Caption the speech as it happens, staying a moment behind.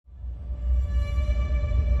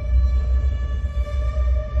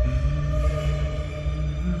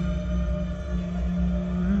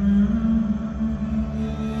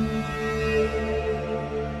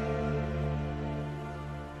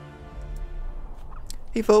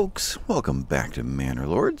Hey folks, welcome back to Manor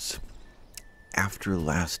Lords. After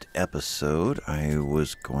last episode, I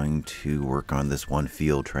was going to work on this one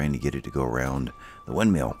field, trying to get it to go around the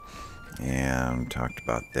windmill. And talked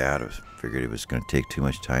about that. I figured it was going to take too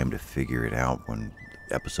much time to figure it out when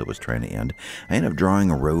the episode was trying to end. I ended up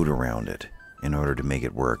drawing a road around it in order to make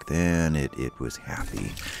it work. Then it was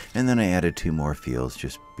happy. And then I added 2 more fields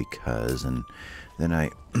just because. And then I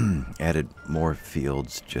added more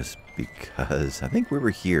fields just because. I think we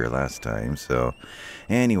were here last time. So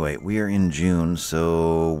anyway, we are in June,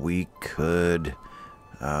 so we could,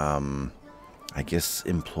 I guess,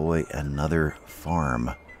 employ another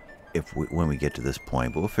farm when we get to this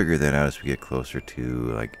point. But we'll figure that out as we get closer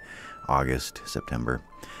to like August, September.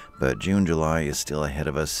 But June, July is still ahead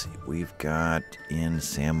of us. We've got in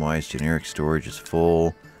Samwise generic storage is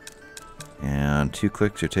full. And 2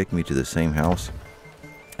 clicks are taking me to the same house.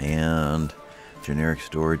 And generic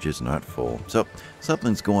storage is not full. So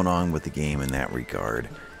something's going on with the game in that regard.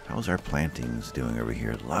 How's our plantings doing over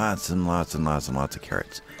here? Lots and lots and lots and lots of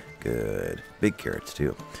carrots. Good. Big carrots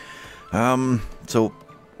too. So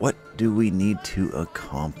what do we need to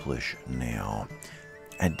accomplish now?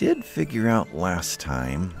 I did figure out last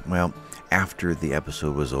time, well, after the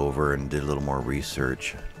episode was over and did a little more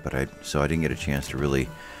research, so I didn't get a chance to really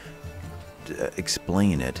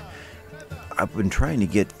explain it. I've been trying to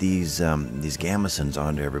get these gamisons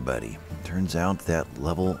onto everybody. Turns out that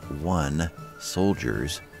level 1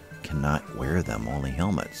 soldiers cannot wear them, only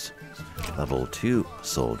helmets. Level 2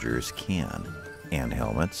 soldiers can, and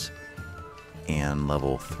helmets. And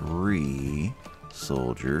level 3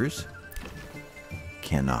 soldiers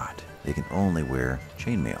cannot. They can only wear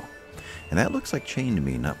chainmail. And that looks like chain to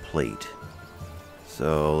me, not plate.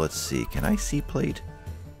 So let's see, can I see plate?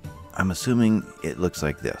 I'm assuming it looks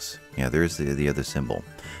like this. Yeah, there's the other symbol.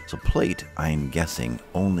 So plate, I'm guessing,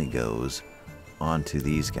 only goes onto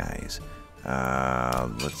these guys.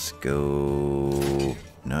 Let's go,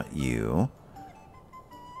 not you,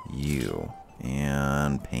 you,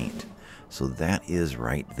 and paint. So that is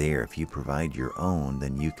right there. If you provide your own,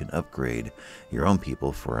 then you can upgrade your own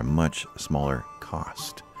people for a much smaller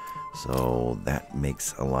cost. So that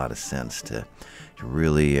makes a lot of sense to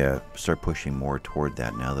really start pushing more toward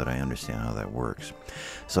that now that I understand how that works.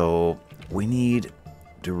 So we need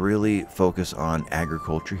to really focus on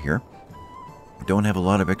agriculture here. Don't have a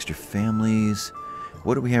lot of extra families.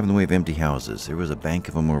 What do we have in the way of empty houses? There was a bank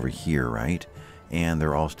of them over here, right? And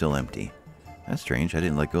they're all still empty. That's strange. I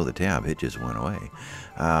didn't let go of the tab. It just went away.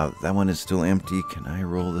 That one is still empty. Can I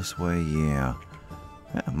roll this way? Yeah.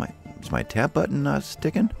 Is my tab button not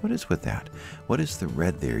sticking? What is with that? What is the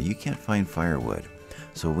red there? You can't find firewood.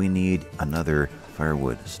 So we need another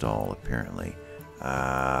firewood stall, apparently.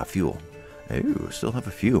 Fuel. Ooh, still have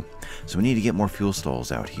a few. So we need to get more fuel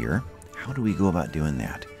stalls out here. How do we go about doing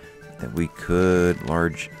that? That we could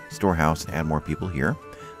large storehouse and add more people here.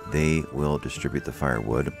 They will distribute the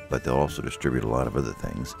firewood, but they'll also distribute a lot of other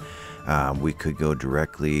things. We could go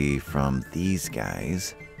directly from these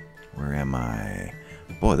guys. Where am I?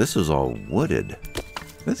 Boy, this was all wooded.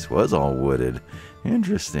 This was all wooded.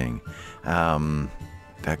 Interesting. In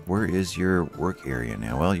fact, where is your work area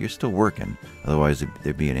now? Well, you're still working. Otherwise,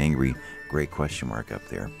 there'd be an angry gray question mark up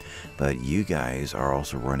there. But you guys are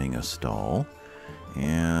also running a stall.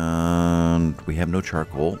 And we have no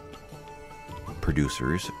charcoal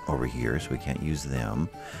producers over here, so we can't use them.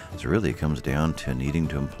 So really it comes down to needing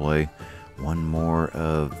to employ one more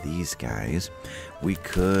of these guys. We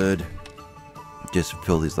could just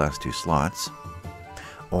fill these last 2 slots,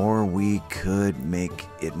 or we could make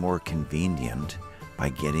it more convenient by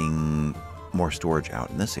getting more storage out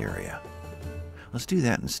in this area. Let's do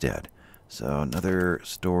that instead. So another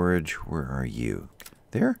storage. Where are you?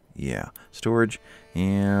 There? Yeah. Storage,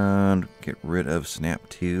 and get rid of Snap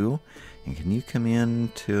 2. And can you come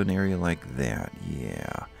into an area like that?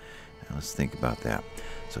 Yeah. Now let's think about that.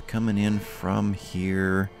 So coming in from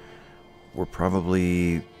here, we're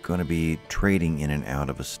probably going to be trading in and out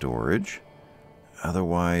of a storage.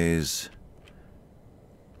 Otherwise,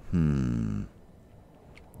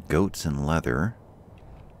 goats and leather.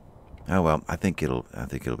 Oh well, I think it'll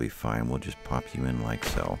be fine. We'll just pop you in like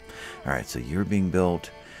so. All right, so you're being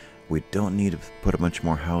built. We don't need to put a bunch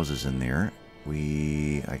more houses in there.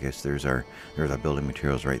 I guess there's our building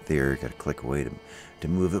materials right there. Got to click away to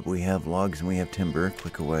move it. We have logs and we have timber.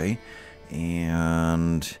 Click away.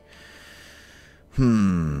 And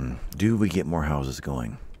do we get more houses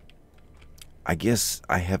going? I guess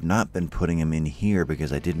I have not been putting them in here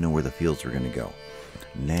because I didn't know where the fields were going to go.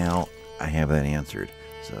 Now I have that answered.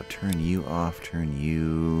 So turn you off, turn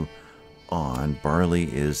you on. Barley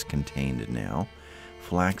is contained now.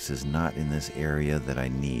 flax is not in this area that I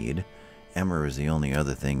need. Emmer is the only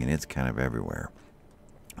other thing, and it's kind of everywhere.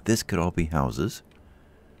 This could all be houses.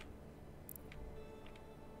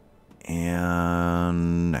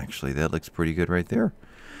 And actually, that looks pretty good right there.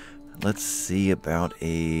 Let's see about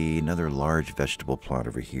another large vegetable plot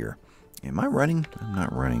over here. Am I running? I'm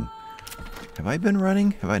not running. Have I been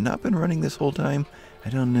running? Have I not been running this whole time? I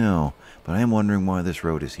don't know. But I am wondering why this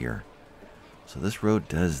road is here. So this road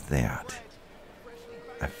does that.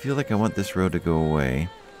 I feel like I want this road to go away.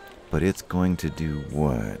 But it's going to do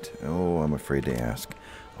what? Oh, I'm afraid to ask.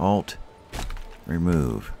 Alt,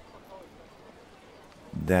 remove.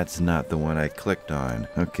 That's not the one I clicked on.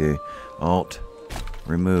 Okay, Alt,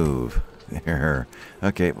 remove. There.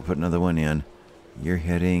 Okay, we'll put another one in. You're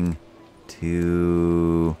heading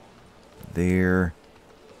to there.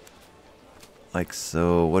 Like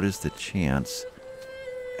so. What is the chance?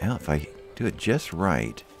 Well, if I do it just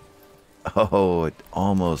right. Oh, it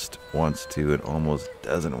almost wants to. It almost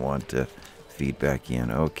doesn't want to feed back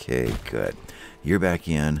in. Okay, good. You're back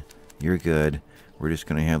in. You're good. We're just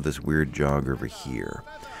going to have this weird jog over here.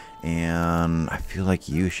 And I feel like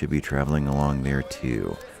you should be traveling along there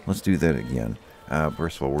too. Let's do that again.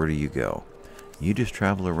 First of all, where do you go? You just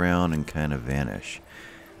travel around and kind of vanish.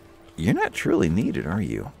 You're not truly needed, are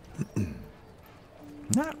you?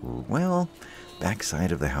 Not, well,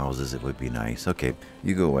 backside of the houses it would be nice. Okay,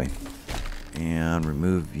 you go away. And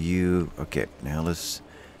remove you. Okay, now let's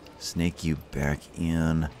snake you back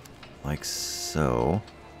in like so.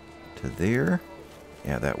 To there.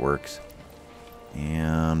 Yeah, that works.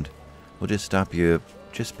 And we'll just stop you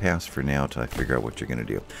just past for now till I figure out what you're going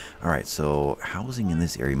to do. Alright, so housing in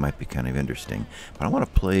this area might be kind of interesting. But I want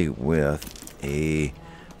to play with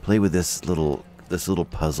this little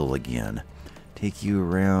puzzle again. Take you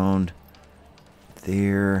around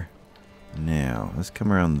there. Now, let's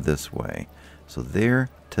come around this way. So there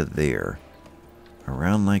to there.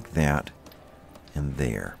 Around like that. And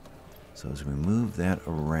there. So as we move that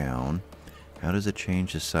around, how does it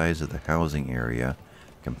change the size of the housing area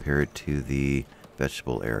compared to the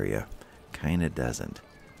vegetable area? Kind of doesn't.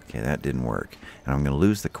 Okay, that didn't work. And I'm going to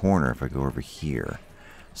lose the corner if I go over here.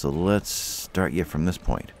 So let's start you from this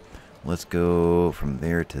point. Let's go from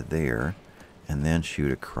there to there, and then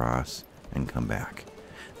shoot across and come back.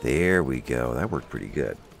 There we go. That worked pretty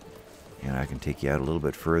good. And I can take you out a little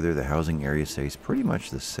bit further. The housing area stays pretty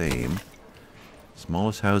much the same.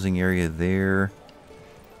 Smallest housing area there.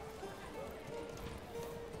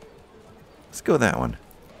 Let's go that one.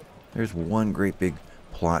 There's one great big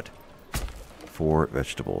plot for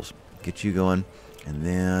vegetables. Get you going, and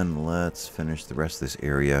then let's finish the rest of this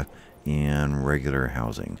area in regular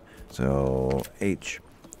housing. So H,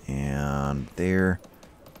 and there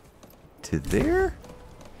to there.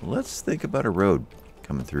 Let's think about a road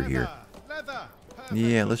coming through here.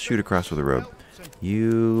 Yeah, let's shoot across with a road.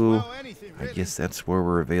 You, I guess that's where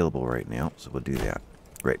we're available right now, so we'll do that.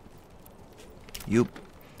 Great. You.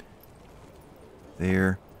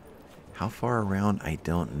 There. How far around? I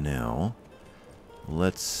don't know.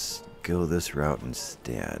 Let's go this route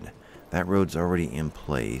instead. That road's already in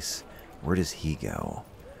place. Where does he go?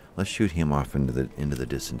 Let's shoot him off into the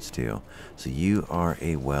distance too. So you are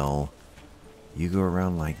a well. You go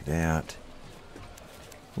around like that.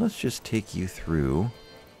 Let's just take you through.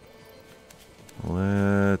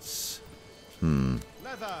 Let's...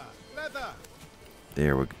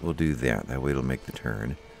 There, we'll do that. That way it'll make the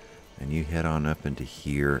turn. And you head on up into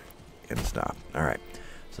here and stop. Alright,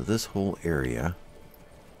 so this whole area...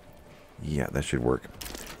 Yeah, that should work.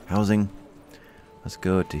 Housing. Let's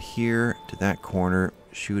go to here, to that corner,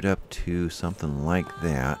 shoot up to something like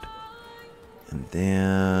that. And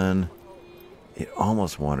then... It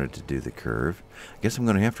almost wanted to do the curve. I guess I'm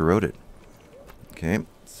going to have to road it. Okay,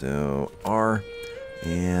 so R,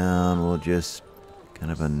 and we'll just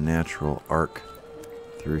kind of a natural arc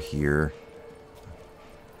through here.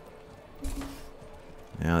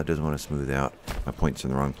 Now it doesn't want to smooth out. My point's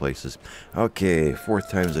in the wrong places. Okay, fourth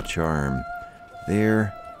time's a charm.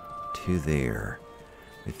 There to there.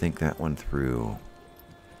 We think that one through.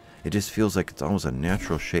 It just feels like it's almost a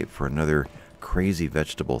natural shape for another crazy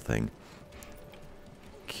vegetable thing.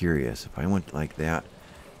 Curious if I went like that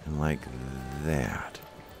and like that.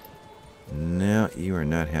 No, you are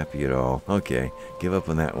not happy at all. Okay, give up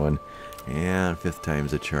on that one. And fifth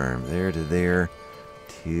time's a charm. There to there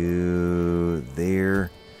to there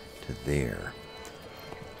to there.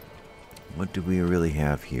 What do we really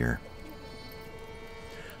have here?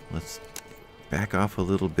 Let's back off a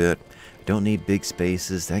little bit. Don't need big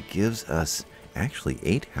spaces. That gives us actually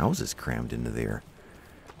 8 houses crammed into there.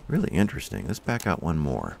 Really interesting. Let's back out one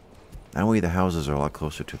more. That way the houses are a lot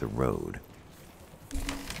closer to the road.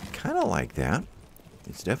 kind of like that.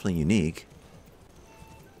 It's definitely unique.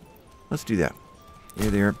 Let's do that.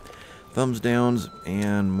 There. Thumbs downs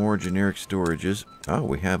and more generic storages. Oh,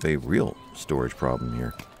 we have a real storage problem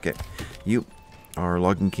here. Okay. You are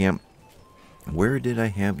logging camp. Where did I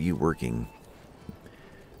have you working?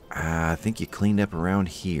 I think you cleaned up around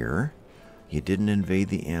here. You didn't invade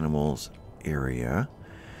the animals area.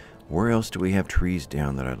 Where else do we have trees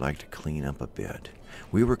down that I'd like to clean up a bit?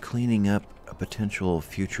 We were cleaning up a potential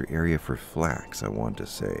future area for flax, I want to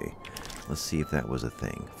say. Let's see if that was a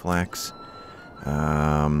thing. Flax.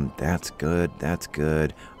 That's good. That's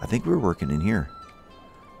good. I think we were working in here.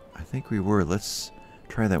 I think we were. Let's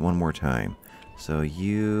try that one more time. So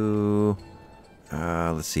you...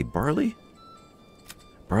 let's see. Barley?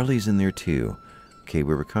 Barley's in there too. Okay,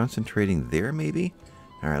 we were concentrating there maybe?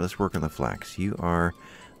 Alright, let's work on the flax. You are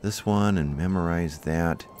this one and memorize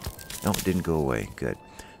that. Oh, it didn't go away. Good.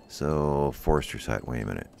 So, forester's hut. Wait a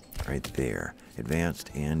minute. Right there. Advanced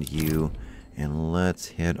and you. And let's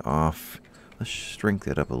head off. Let's shrink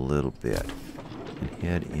that up a little bit. And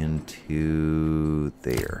head into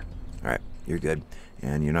there. Alright, you're good.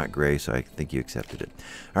 And you're not gray, so I think you accepted it.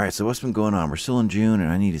 Alright, so what's been going on? We're still in June,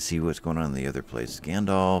 and I need to see what's going on in the other place.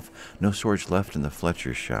 Gandalf, no storage left in the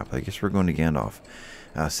Fletcher's shop. I guess we're going to Gandalf.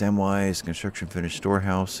 Samwise, construction finished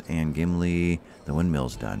storehouse, and Gimli, the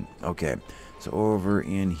windmill's done. Okay, so over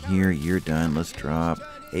in here, you're done. Let's drop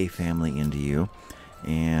a family into you.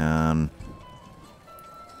 And...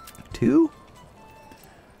 two?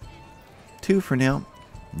 Two for now.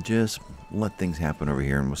 Just let things happen over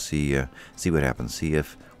here, and we'll see what happens. See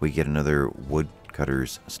if we get another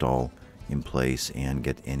woodcutter's stall in place and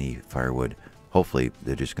get any firewood. Hopefully,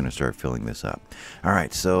 they're just going to start filling this up. All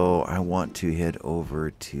right, so I want to head over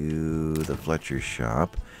to the Fletcher's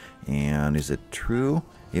shop. And is it true?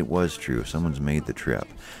 It was true. Someone's made the trip.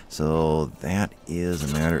 So that is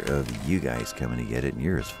a matter of you guys coming to get it, and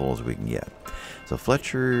you're as full as we can get. So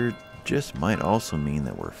Fletcher just might also mean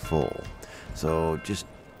that we're full. So just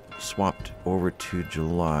swapped over to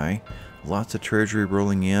July. Lots of treasury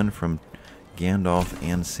rolling in from Gandalf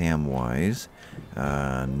and Samwise.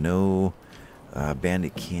 No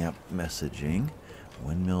bandit camp messaging.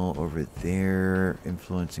 Windmill over there.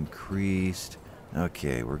 Influence increased.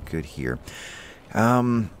 Okay, we're good here.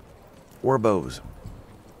 War bows.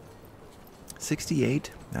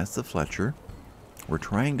 68. That's the Fletcher. We're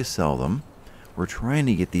trying to sell them. We're trying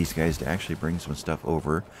to get these guys to actually bring some stuff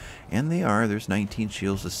over. And they are. There's 19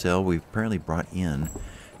 shields to sell. We've apparently brought in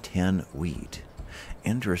 10 wheat.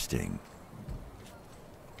 Interesting.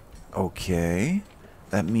 Okay.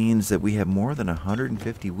 That means that we have more than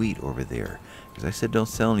 150 wheat over there. Because I said don't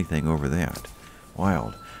sell anything over that.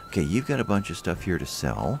 Wild. Okay, you've got a bunch of stuff here to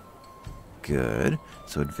sell. Good.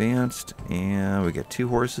 So advanced. And we got 2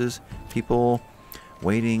 horses. People...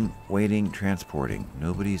 waiting, transporting.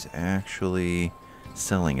 Nobody's actually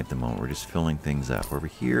selling at the moment. We're just filling things up. Over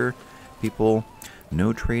here, people,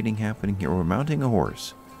 no trading happening here. We're mounting a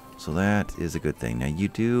horse. So that is a good thing. Now, you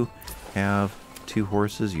do have 2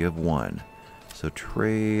 horses. You have 1. So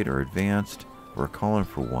trade or advanced. We're calling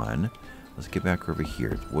for 1. Let's get back over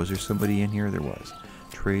here. Was there somebody in here? There was.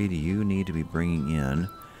 Trade, you need to be bringing in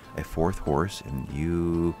a 4th horse. And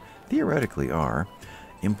you theoretically are.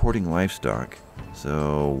 Importing livestock.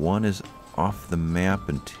 So 1 is off the map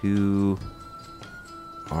and 2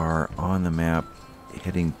 are on the map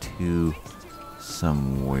heading to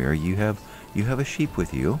somewhere. You have a sheep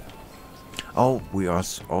with you. Oh, we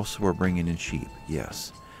also are bringing in sheep.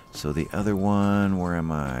 Yes. So the other one, where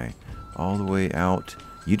am I? All the way out.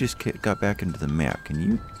 You just got back into the map. Can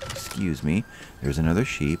you excuse me? There's another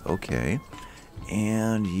sheep. Okay.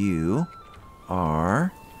 And you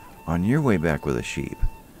are on your way back with a sheep.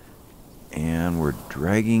 And we're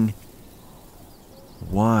dragging...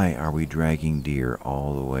 Why are we dragging deer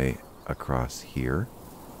all the way across here?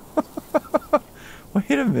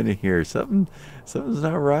 Wait a minute here. Something's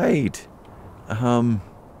not right.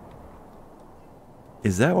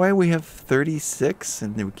 Is that why we have 36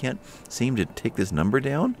 and we can't seem to take this number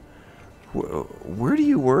down? Where do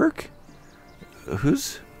you work?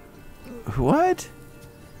 What?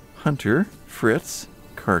 Hunter, Fritz,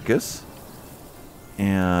 Carcass,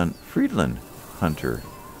 and Friedland Hunter.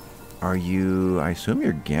 Are you... I assume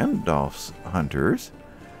you're Gandalf's hunters.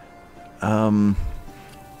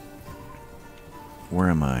 Where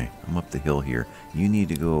am I? I'm up the hill here. You need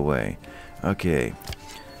to go away. Okay.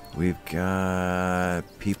 We've got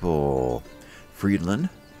people. Friedland.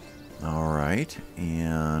 Alright.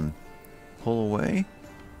 And pull away.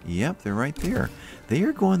 Yep, they're right there.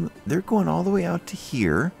 They're going all the way out to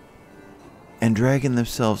here and dragging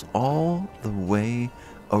themselves all the way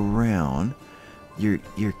around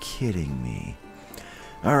You're kidding me.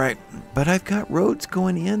 All right, but I've got roads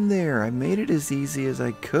going in there. I made it as easy as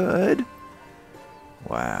I could.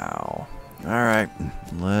 Wow. All right,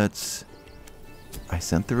 I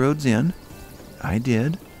sent the roads in. I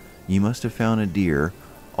did. You must have found a deer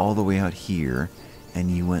all the way out here,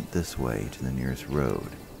 and you went this way to the nearest road.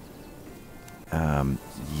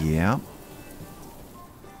 Yeah.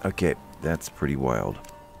 Okay, that's pretty wild.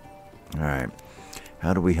 All right,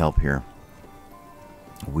 how do we help here?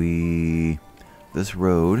 This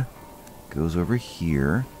road goes over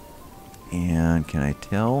here, and can I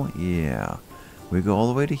tell? Yeah, we go all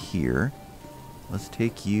the way to here. Let's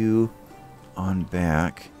take you on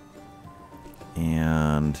back,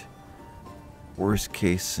 and worst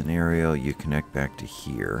case scenario, you connect back to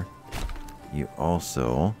here. You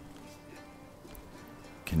also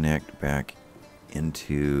connect back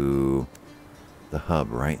into the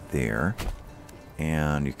hub right there,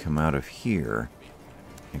 and you come out of here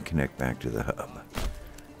and connect back to the hub.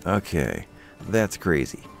 Okay, that's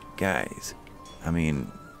crazy. Guys, I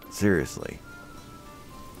mean, seriously.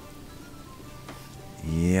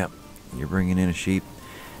 Yep, you're bringing in a sheep.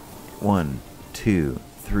 1, 2,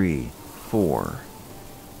 3, 4.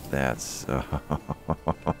 That's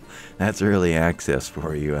that's early access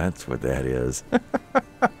for you. That's what that is.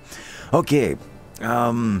 Okay,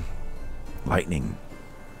 lightning.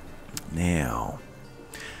 Now,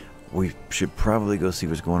 we should probably go see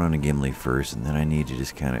what's going on in Gimli first, and then I need to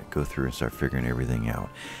just kind of go through and start figuring everything out.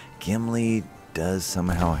 Gimli does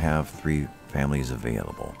somehow have 3 families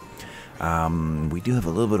available. We do have a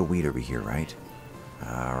little bit of wheat over here, right?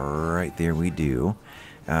 Right there we do.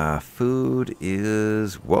 Food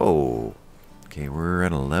is... Whoa! Okay, we're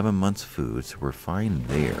at 11 months food, so we're fine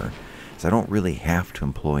there. So I don't really have to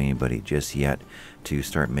employ anybody just yet to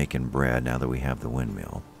start making bread now that we have the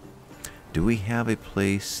windmill. Do we have a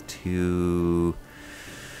place to...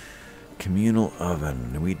 Communal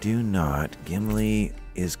oven? We do not. Gimli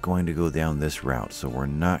is going to go down this route, so we're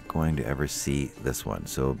not going to ever see this one.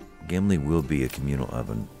 So Gimli will be a communal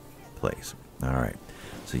oven place. Alright,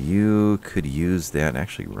 so you could use that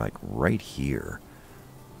actually like right here.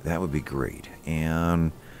 That would be great.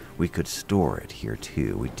 And we could store it here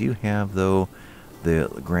too. We do have, though, the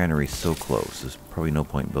granary so close. There's probably no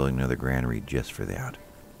point building another granary just for that.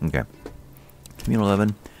 Okay. Communal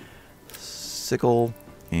oven, sickle,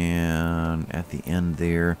 and at the end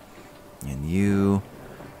there, and you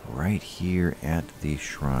right here at the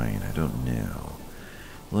shrine. I don't know.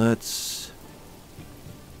 Let's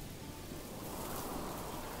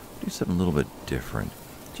do something a little bit different.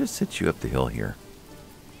 Just set you up the hill here.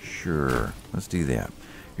 Sure, let's do that.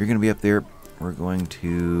 You're going to be up there. We're going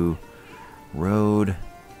to road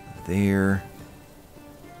there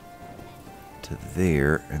to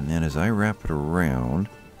there, and then as I wrap it around,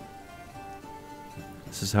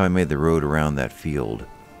 this is how I made the road around that field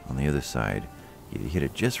on the other side. You hit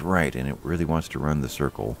it just right, and it really wants to run the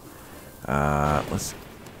circle. Let's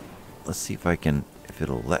see if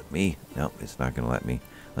it'll let me. Nope, it's not going to let me.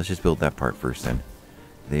 Let's just build that part first then.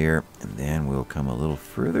 There, and then we'll come a little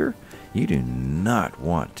further. You do not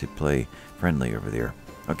want to play friendly over there.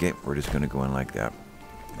 Okay, we're just going to go in like that.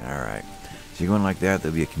 Alright. So you're going like that.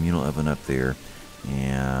 There'll be a communal oven up there.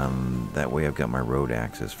 And that way I've got my road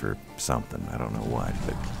access for something. I don't know what,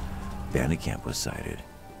 but bandit camp was sighted.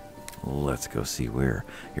 Let's go see where.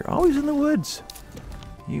 You're always in the woods.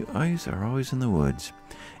 You guys are always in the woods.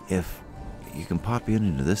 If you can pop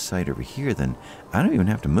into this side over here, then I don't even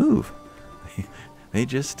have to move. They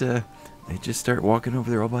just start walking over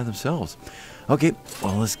there all by themselves. Okay,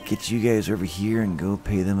 well, let's get you guys over here and go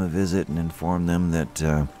pay them a visit and inform them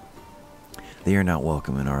that they are not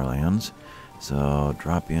welcome in our lands. So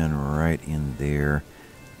drop in right in there.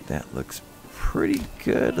 That looks pretty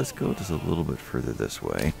good. Let's go just a little bit further this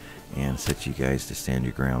way and set you guys to stand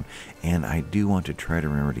your ground. And I do want to try to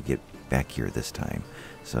remember to get back here this time.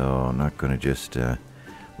 So I'm not going to just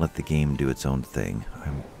let the game do its own thing.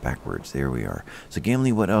 I'm backwards. There we are. So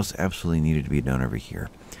Gimli, what else absolutely needed to be done over here?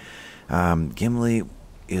 Gimli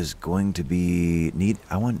is going to be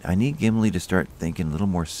I need Gimli to start thinking a little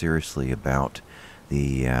more seriously about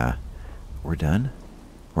the we're done?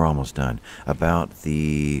 We're almost done. About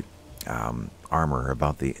the armor,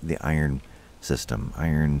 about the iron system,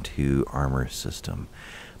 iron to armor system.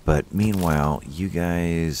 But meanwhile, you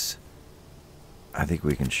guys, I think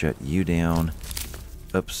we can shut you down.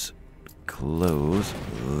 Oops. Close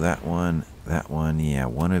that one, yeah,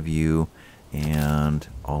 one of you and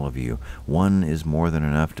all of you. One is more than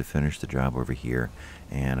enough to finish the job over here,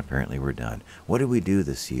 and apparently we're done. What did we do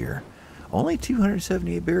this year? Only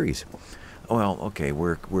 278 berries. Well, okay,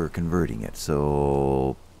 we're converting it,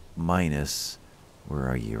 so minus Where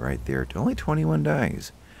are you? Right there. Only 21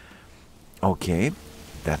 dies. Okay,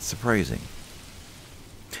 that's surprising.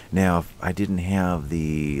 Now, if I didn't have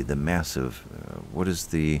the massive, what is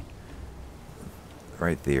the,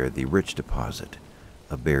 right there, the rich deposit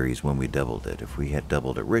of berries when we doubled it. If we had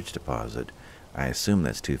doubled a rich deposit, I assume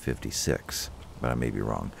that's 256, but I may be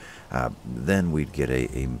wrong. Then we'd get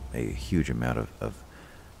a huge amount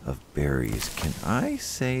of berries. Can I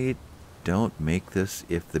say don't make this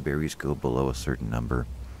if the berries go below a certain number?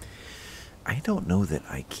 I don't know that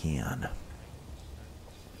I can.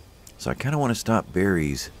 So I kind of want to stop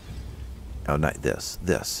berries. Oh, not this.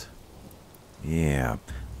 This. Yeah.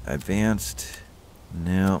 Advanced.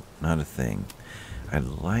 No, not a thing. I'd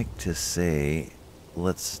like to say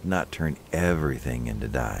let's not turn everything into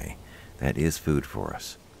dye. That is food for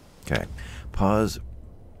us. Okay. Pause.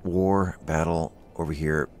 War. Battle. Over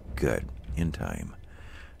here. Good. In time.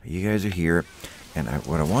 You guys are here. And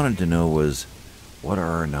what I wanted to know was, what are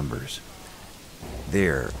our numbers?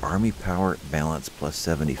 There, army power balance plus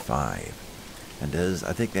 75. And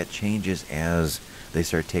I think that changes as they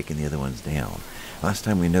start taking the other ones down. Last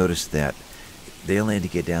time we noticed that they only had to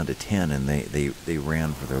get down to 10 and they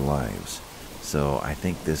ran for their lives. So I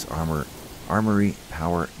think this armory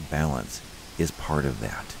power balance is part of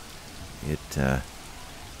that.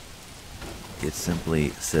 It simply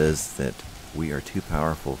says that we are too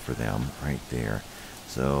powerful for them right there.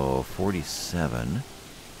 So 47.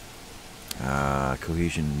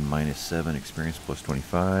 Cohesion minus 7, experience plus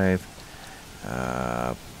 25,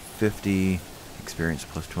 50, experience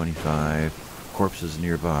plus 25, corpses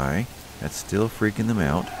nearby. That's still freaking them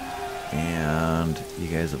out. And you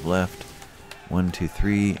guys have left 1, 2,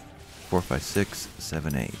 3, 4, 5, 6,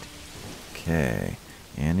 7, 8. Okay.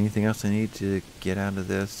 Anything else I need to get out of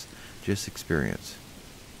this? Just experience.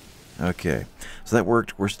 Okay. So that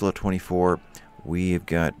worked. We're still at 24. We've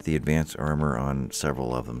got the advanced armor on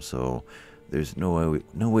several of them, so there's no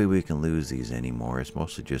way we can lose these anymore. It's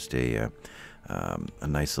mostly just a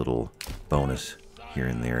nice little bonus here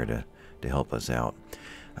and there to help us out.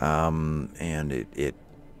 And it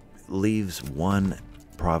leaves one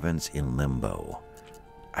province in limbo.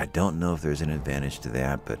 I don't know if there's an advantage to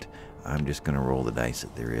that, but I'm just going to roll the dice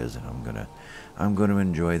that there is, and I'm going to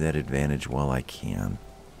enjoy that advantage while I can.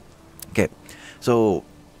 Okay, so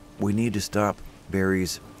we need to stop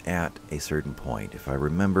berries at a certain point. If I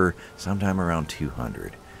remember, sometime around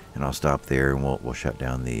 200, and I'll stop there and we'll shut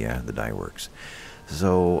down the dye works.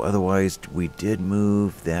 So otherwise, we did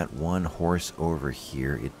move that one horse over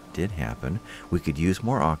here. It did happen. We could use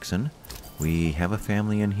more oxen. We have a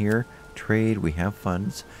family in here. Trade. We have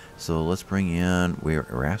funds. So let's bring in.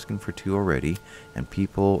 We're asking for 2 already, and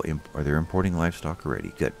people they're importing livestock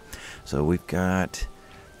already. Good. So we've got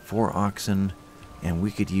 4 oxen, and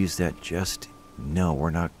we could use that just. No, we're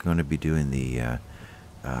not going to be doing the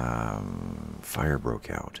fire broke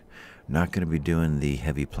out. Not going to be doing the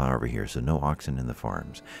heavy plow over here, so no oxen in the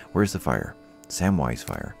farms. Where's the fire? Samwise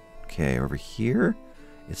fire. Okay, over here.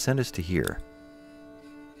 It sent us to here.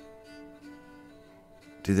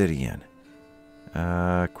 Do that again.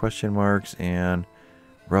 Question marks and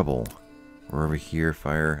rubble. We're over here,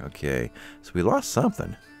 fire. Okay, so we lost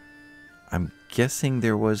something. I'm guessing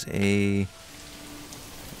there was a...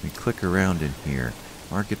 Let me click around in here.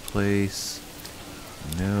 Marketplace.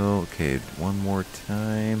 No. Okay, one more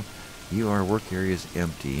time. Our work area is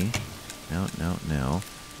empty. No.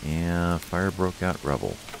 And fire broke out,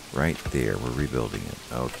 rubble. Right there. We're rebuilding it.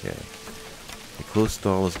 Okay. The close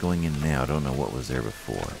stall is going in now. Don't know what was there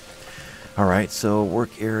before. Alright, so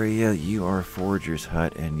work area. You are Forager's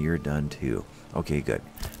Hut, and you're done too. Okay, good.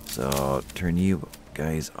 So turn you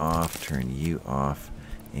guys off. Turn you off.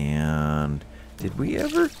 And... did we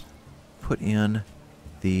ever put in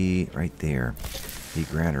the, right there, the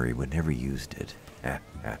granary? We never used it.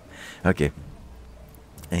 Okay.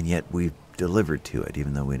 And yet we've delivered to it,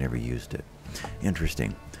 even though we never used it.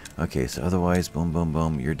 Interesting. Okay, so otherwise, boom, boom,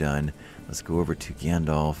 boom, you're done. Let's go over to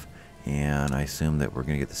Gandalf, and I assume that we're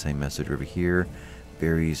going to get the same message over here.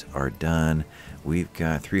 Berries are done. We've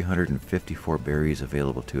got 354 berries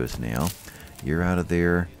available to us now. You're out of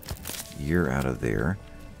there. You're out of there.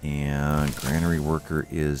 And granary worker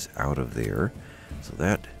is out of there. So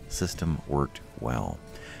that system worked well.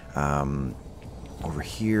 Over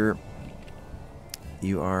here,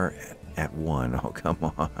 you are at 1. Oh,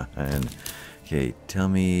 come on. Okay, tell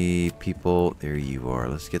me, people. There you are.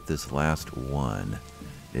 Let's get this last one.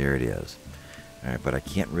 There it is. Alright, but I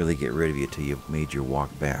can't really get rid of you till you've made your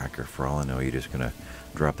walk back, or for all I know, you're just going to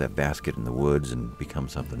drop that basket in the woods and become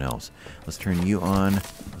something else. Let's turn you on.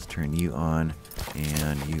 Let's turn you on.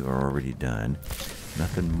 And you are already done.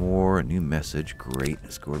 Nothing more. A new message. Great.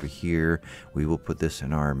 Let's go over here. We will put this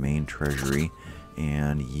in our main treasury.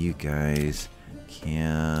 And you guys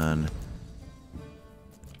can...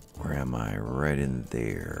 Where am I? Right in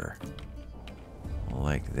there.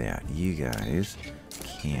 Like that. You guys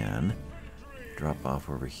can drop off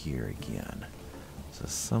over here again. So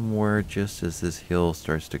somewhere just as this hill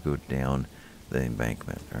starts to go down the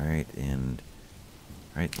embankment. Alright, and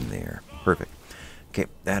right in there. Perfect. Okay,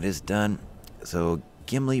 that is done. So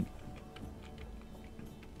Gimli,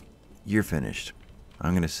 you're finished.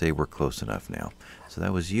 I'm going to say we're close enough now. So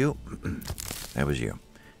that was you. That was you.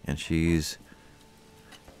 And she's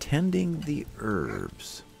tending the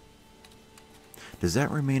herbs. Does that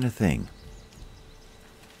remain a thing?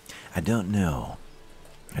 I don't know.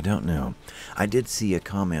 I don't know. I did see a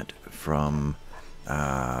comment from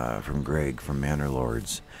Greg from Manor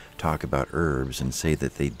Lords talk about herbs and say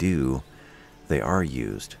that they are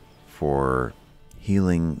used for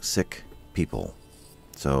healing sick people.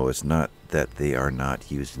 So it's not that they are not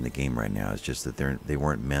used in the game right now. It's just that they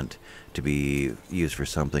weren't meant to be used for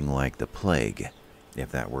something like the plague,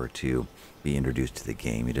 if that were to be introduced to the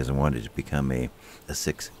game. He doesn't want it to become a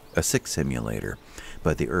sick simulator.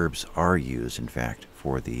 But the herbs are used, in fact,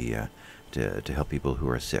 for the to help people who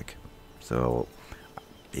are sick. So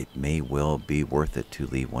it may well be worth it to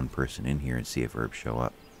leave one person in here and see if herbs show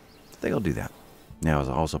up. I think I'll do that. Now, it's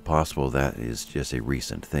also possible that is just a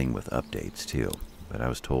recent thing with updates, too. But I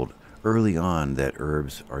was told early on that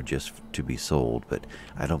herbs are just to be sold, but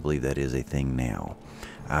I don't believe that is a thing now.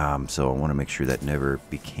 So I want to make sure that never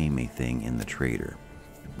became a thing in the trader.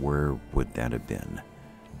 Where would that have been?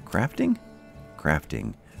 Crafting?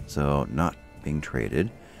 Crafting. So not being traded.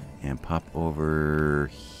 And pop over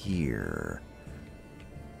here.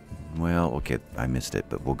 Well, okay, I missed it,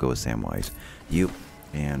 but we'll go with Samwise. You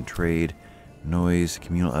and trade. Noise,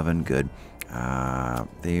 communal oven, good.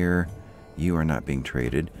 There. You are not being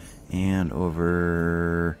traded. And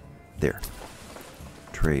over there.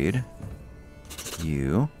 Trade.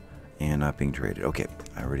 You. And not being traded. Okay,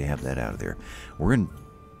 I already have that out of there. We're in...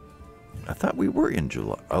 I thought we were in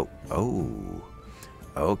July. Oh.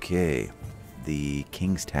 Okay. The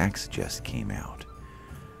King's Tax just came out.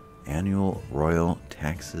 Annual royal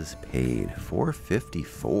taxes paid.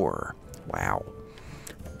 $454. Wow.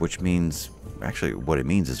 Which means... Actually, what it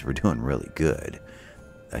means is we're doing really good.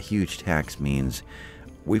 A huge tax means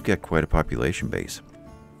we've got quite a population base.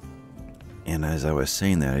 And as I was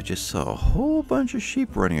saying that, I just saw a whole bunch of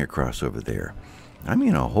sheep running across over there. I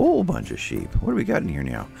mean, a whole bunch of sheep. What do we got in here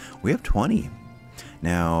now? We have 20.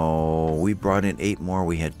 Now, we brought in 8 more.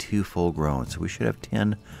 We had 2 full-grown. So we should have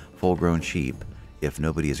 10 full-grown sheep if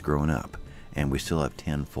nobody has grown up. And we still have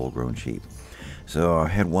 10 full-grown sheep. So I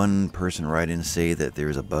had one person write in and say that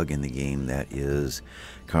there's a bug in the game that is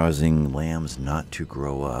causing lambs not to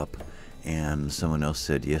grow up. And someone else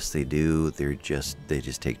said, yes, they do. They just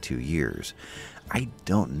take 2 years. I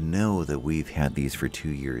don't know that we've had these for 2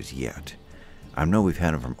 years yet. I know we've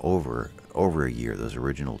had them from over a year, those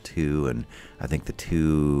original 2, and I think the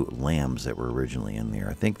 2 lambs that were originally in there.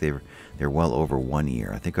 I think they're well over 1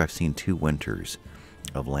 year. I think I've seen 2 winters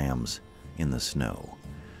of lambs in the snow.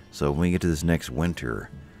 So when we get to this next winter,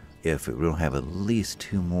 if we don't have at least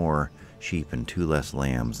 2 more sheep and 2 less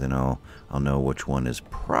lambs, then I'll know which one is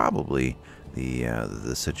probably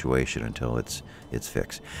the situation until it's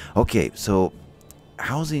fixed. Okay, so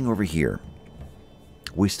housing over here,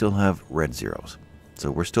 we still have red zeros,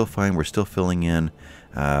 so we're still fine. We're still filling in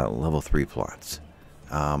level 3 plots.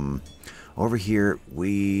 Over here,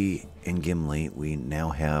 in Gimli, we now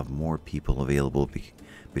have more people available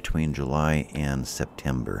between July and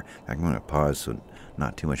September. I'm going to pause so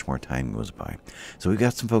not too much more time goes by. So we've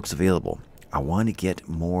got some folks available. I want to get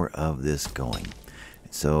more of this going.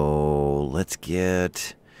 So let's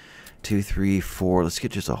get 2, 3, 4. Let's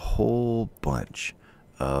get just a whole bunch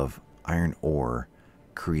of iron ore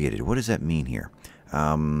created. What does that mean here?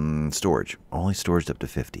 Storage. Only storage up to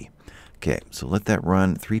 50. Okay, so let that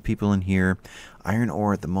run. 3 people in here. Iron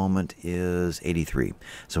ore at the moment is 83.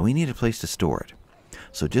 So we need a place to store it.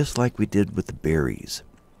 So just like we did with the berries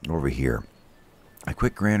over here, a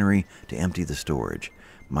quick granary to empty the storage.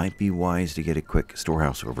 Might be wise to get a quick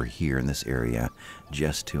storehouse over here in this area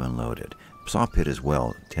just to unload it. Saw pit as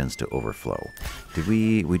well tends to overflow.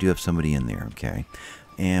 We do have somebody in there, okay?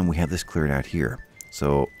 And we have this cleared out here.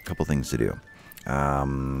 So a couple things to do.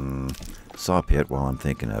 Saw pit, while I'm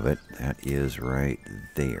thinking of it, that is right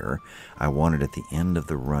there. I want it at the end of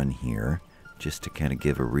the run here just to kind of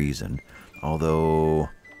give a reason. Although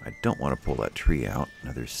I don't want to pull that tree out.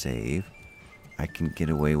 Another save. I can get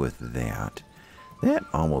away with that. That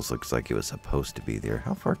almost looks like it was supposed to be there.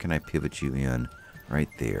 How far can I pivot you in? Right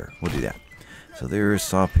there. We'll do that. So there's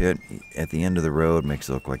saw pit at the end of the road. Makes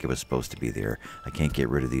it look like it was supposed to be there. I can't get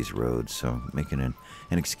rid of these roads, so making an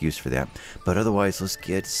excuse for that. But otherwise, let's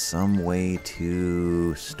get some way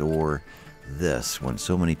to store this when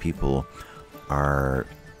so many people are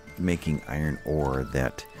making iron ore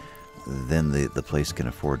that then the place can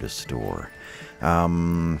afford to store.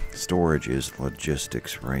 Storage is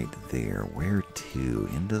logistics right there. Where to?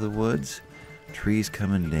 Into the woods? Trees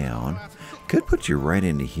coming down. Could put you right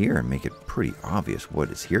into here and make it pretty obvious what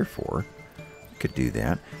it's here for. Could do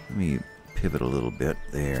that. Let me pivot a little bit.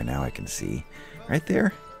 There, now I can see. Right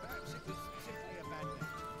there?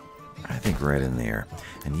 I think right in there.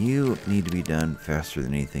 And you need to be done faster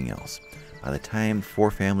than anything else. By the time 4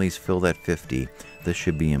 families fill that 50, this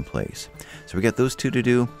should be in place. So we got those 2 to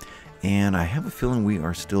do, and I have a feeling we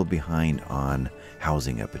are still behind on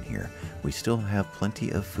housing up in here. We still have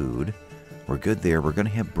plenty of food. We're good there. We're going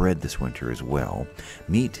to have bread this winter as well.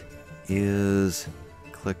 Meat is...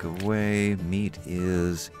 click away. Meat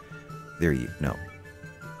is... there you... no.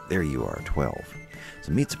 There you are, 12.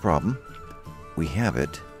 So meat's a problem. We have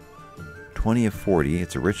it. 20 of 40.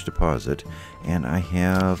 It's a rich deposit. And I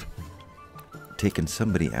have taken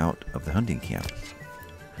somebody out of the hunting camp.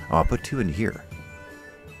 Oh, I'll put 2 in here.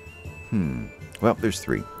 Well, there's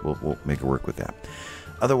 3. We'll make it work with that.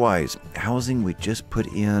 Otherwise, housing, we just put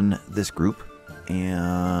in this group,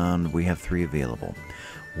 and we have 3 available.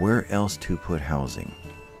 Where else to put housing?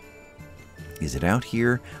 Is it out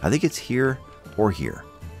here? I think it's here or here.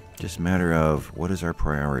 Just a matter of what is our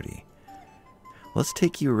priority. Let's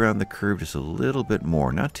take you around the curve just a little bit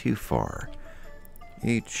more, not too far.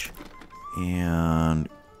 H, and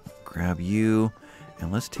grab you,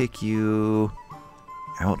 and let's take you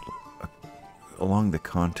out along the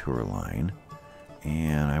contour line.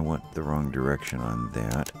 And I went the wrong direction on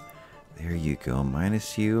that. There you go.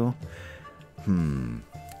 Minus you. Do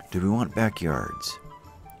we want backyards?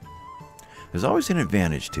 There's always an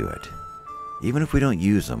advantage to it. Even if we don't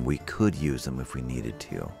use them, we could use them if we needed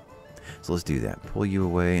to. So let's do that. Pull you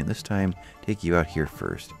away, and this time take you out here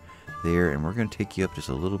first. There, and we're going to take you up just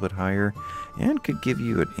a little bit higher, and could give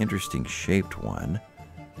you an interesting shaped one.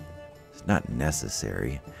 It's not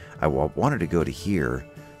necessary. I wanted to go to here,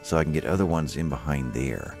 so I can get other ones in behind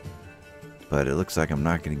there. But it looks like I'm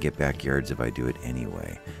not going to get backyards if I do it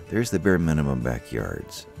anyway. There's the bare minimum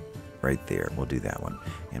backyards. Right there. We'll do that one.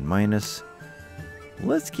 And minus,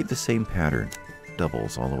 let's keep the same pattern.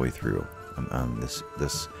 Doubles all the way through on this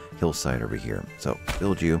hillside over here. So,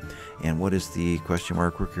 build you. And what is the question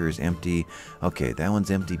mark? Worker is empty. Okay, that one's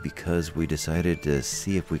empty because we decided to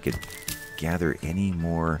see if we could gather any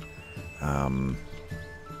more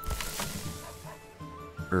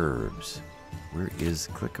herbs. Where is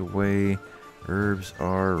click away? Herbs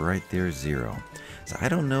are right there, 0. So I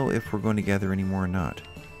don't know if we're going to gather any more or not.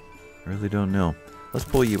 I really don't know. Let's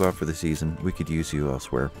pull you out for the season. We could use you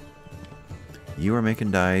elsewhere. You are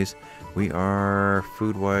making dyes. We are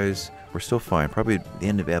food-wise. We're still fine. Probably at the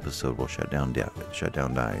end of the episode we'll shut down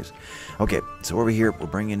dyes. Okay, so over here we're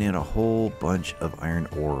bringing in a whole bunch of iron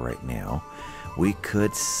ore right now. We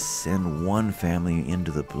could send 1 family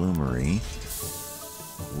into the bloomery.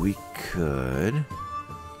 We could,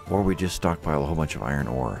 or we just stockpile a whole bunch of iron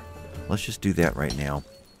ore. Let's just do that right now.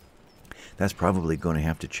 That's probably going to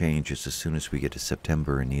have to change just as soon as we get to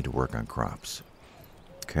September and need to work on crops.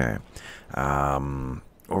 Okay.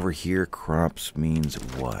 Over here, crops means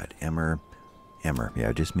what? Emmer. Yeah,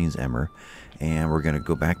 it just means emmer. And we're going to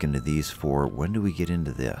go back into these for, when do we get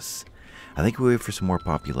into this? I think we wait for some more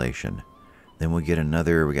population. Then we'll get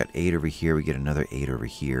another, we got 8 over here, we get another 8 over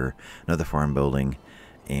here. Another farm building.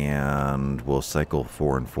 And we'll cycle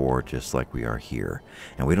 4 and 4 just like we are here.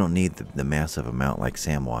 And we don't need the massive amount like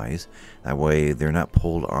Samwise. That way they're not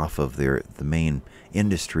pulled off of the main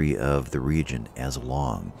industry of the region as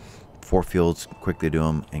long. 4 fields, quickly do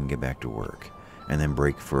them and get back to work. And then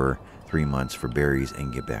break for 3 months for berries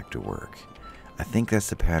and get back to work. I think that's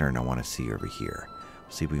the pattern I want to see over here.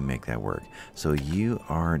 See if we can make that work. So you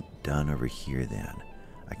are done over here then.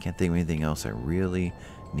 I can't think of anything else I really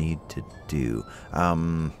need to do.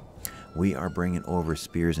 We are bringing over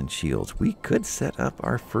spears and shields. We could set up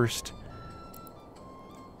our first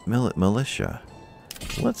militia.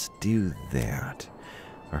 Let's do that.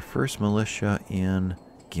 Our first militia in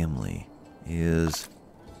Gimli is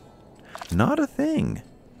not a thing.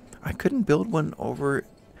 I couldn't build one over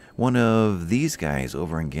one of these guys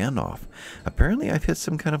over in Gandalf. Apparently I've hit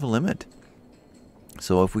some kind of a limit.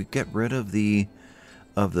 So if we get rid of the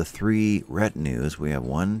 3 retinues, we have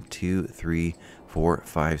 1, 2, 3, 4,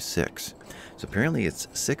 5, 6. So apparently it's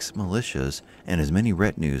 6 militias and as many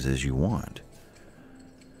retinues as you want.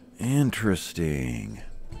 Interesting.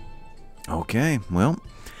 Okay, well,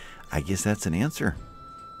 I guess that's an answer.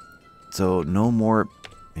 So no more,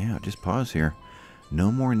 yeah, just pause here.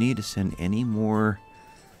 No more need to send any more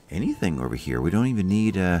anything over here. We don't even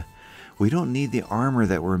need, we don't need the armor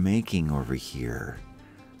that we're making over here.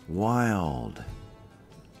 Wild.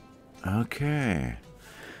 Okay.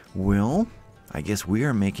 Well, I guess we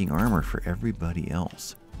are making armor for everybody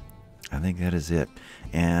else. I think that is it.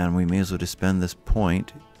 And we may as well just spend this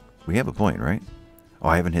point. We have a point, right? Oh,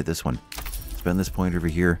 I haven't hit this one. Spend this point over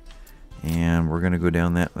here. And we're going to go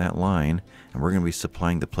down that line. And we're going to be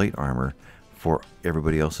supplying the plate armor for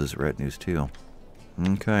everybody else's retinues too.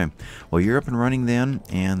 Okay. Well, you're up and running then.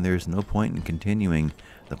 And there's no point in continuing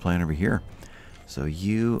the plan over here. So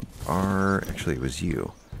you are... Actually, it was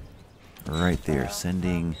you. Right there.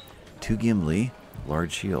 Sending to Gimli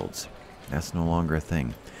large shields. That's no longer a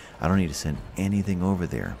thing. I don't need to send anything over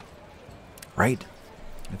there. Right?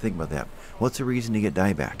 Think about that. What's the reason to get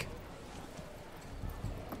dieback?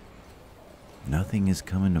 Nothing is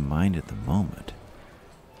coming to mind at the moment.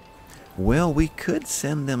 Well, we could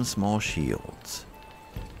send them small shields.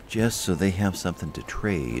 Just so they have something to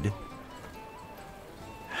trade.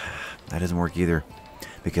 That doesn't work either.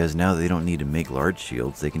 Because now they don't need to make large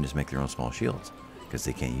shields. They can just make their own small shields. Because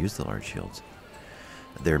they can't use the large shields.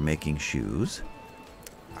 They're making shoes.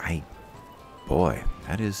 Boy,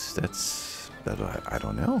 I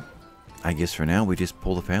don't know. I guess for now we just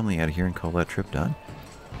pull the family out of here and call that trip done.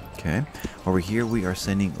 Okay. Over here we are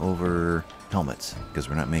sending over helmets because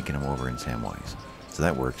we're not making them over in Samwise. So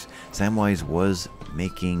that works. Samwise was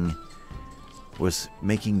making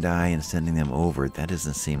dye and sending them over. That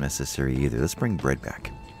doesn't seem necessary either. Let's bring bread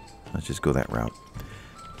back. Let's just go that route.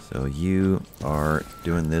 So you are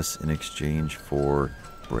doing this in exchange for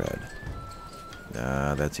bread.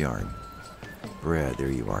 That's yarn. Bread,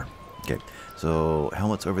 there you are. Okay, so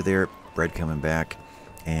helmets over there, bread coming back,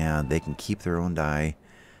 and they can keep their own dye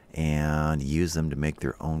and use them to make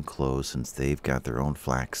their own clothes since they've got their own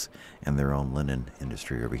flax and their own linen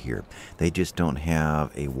industry over here. They just don't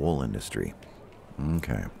have a wool industry.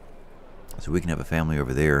 Okay, so we can have a family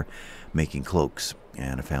over there making cloaks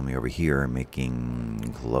and a family over here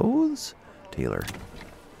making clothes? Tailor.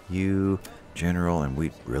 You, general, and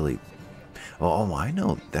we really... Oh, I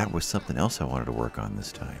know. That was something else I wanted to work on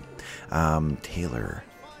this time. Tailor.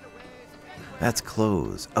 That's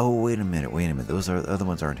clothes. Oh, wait a minute. Those are the other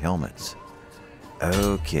ones aren't helmets.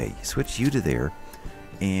 Okay, switch you to there.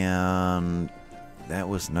 And that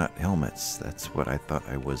was not helmets. That's what I thought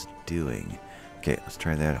I was doing. Okay, let's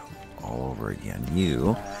try that all over again.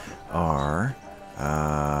 You are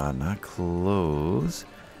not clothes,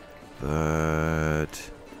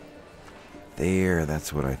 but... There,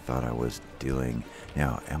 that's what I thought I was doing.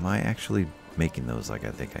 Now, am I actually making those like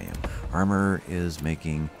I think I am? Armor is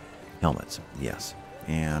making helmets, yes.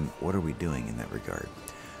 And what are we doing in that regard?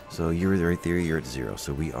 So you're right there, you're at 0.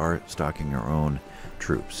 So we are stocking our own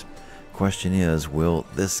troops. Question is, will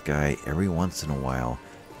this guy every once in a while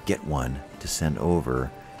get one to send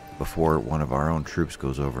over before one of our own troops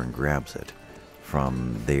goes over and grabs it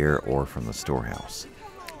from there or from the storehouse?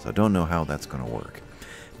 So I don't know how that's going to work.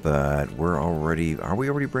 But are we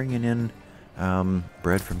already bringing in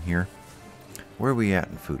bread from here? Where are we at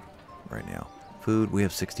in food right now? Food, we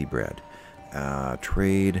have 60 bread.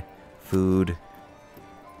 Trade, food,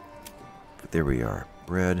 there we are.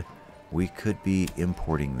 Bread, we could be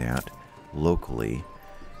importing that locally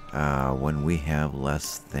when we have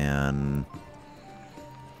less than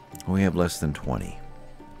 20.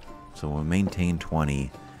 So we'll maintain 20.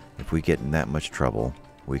 If we get in that much trouble,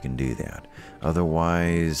 we can do that.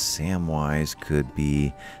 Otherwise, Samwise could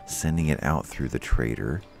be sending it out through the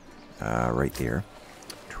trader. Right there.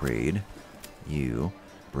 Trade. You.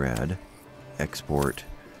 Bread. Export.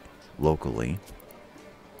 Locally.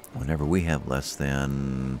 Whenever we have less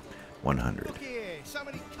than 100.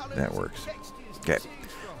 That works. Okay.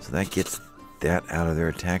 So that gets that out of there.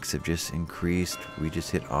 Attacks have just increased. We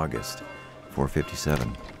just hit August.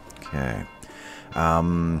 457. Okay.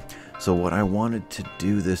 So what I wanted to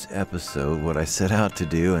do this episode, what I set out to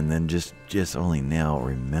do, and then just only now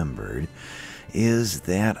remembered, is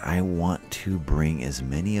that I want to bring as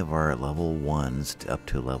many of our level 1s up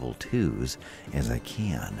to level 2s as I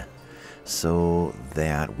can, so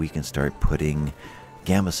that we can start putting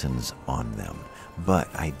gamisons on them. But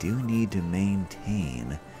I do need to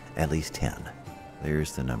maintain at least 10.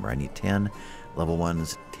 There's the number. I need 10 level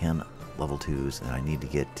 1s, 10 level 2s, and I need to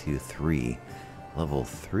get to 3 level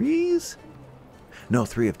 3s? No,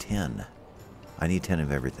 3 of 10. I need 10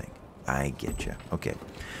 of everything. I get you. Okay.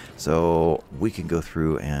 So we can go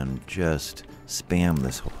through and just spam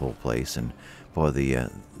this whole place. And boy, the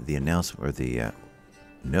announcement, or the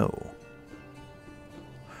no.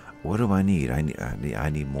 What do I need? I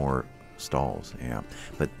need more stalls. Yeah,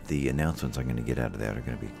 but the announcements I'm going to get out of that are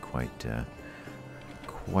going to be quite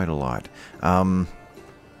a lot.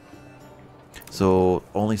 So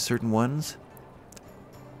only certain ones.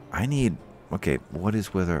 I need. Okay, what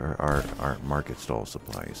is with our market stall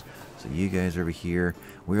supplies? So you guys over here,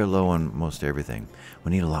 we are low on most everything.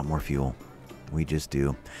 We need a lot more fuel. We just do.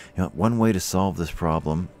 You know, one way to solve this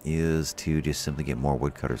problem is to just simply get more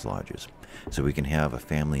woodcutters' lodges. So we can have a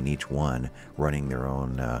family in each one running their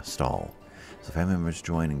own stall. So family members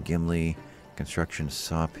join in Gimli, construction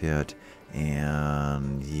saw pit,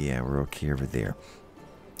 and yeah, we're okay over there.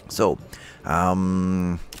 So,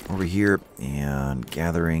 over here, and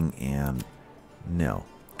gathering, and no,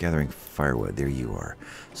 gathering firewood, there you are.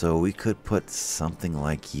 So we could put something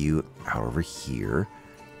like you out over here,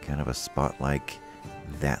 kind of a spot like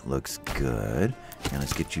that looks good. And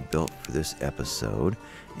let's get you built for this episode.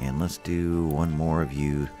 And let's do one more of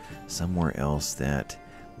you somewhere else that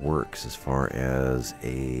works as far as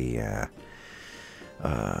a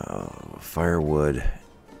firewood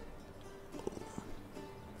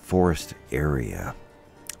forest area.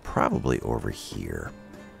 Probably over here.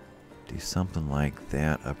 Do something like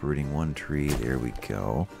that. Uprooting one tree. There we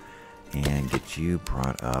go. And get you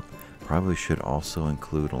brought up. Probably should also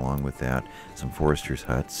include, along with that, some foresters'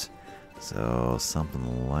 huts. So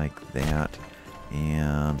something like that.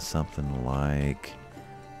 And something like...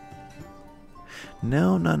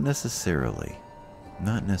 No, not necessarily.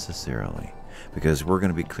 Not necessarily. Because we're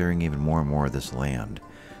going to be clearing even more and more of this land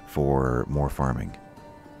for more farming.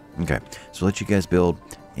 Okay, so let you guys build.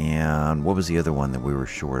 And what was the other one that we were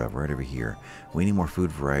short of? Right over here. We need more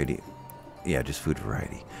food variety. Yeah, just food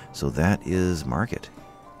variety. So that is market.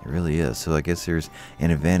 It really is. So I guess there's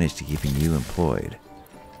an advantage to keeping you employed.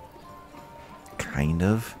 Kind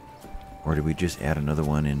of. Or did we just add another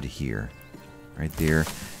one into here? Right there.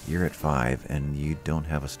 You're at 5 and you don't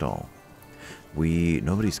have a stall.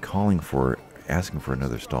 Nobody's asking for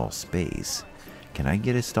another stall space. Can I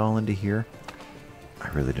get a stall into here? I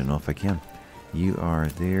really don't know if I can. You are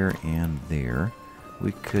there and there.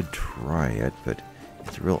 We could try it, but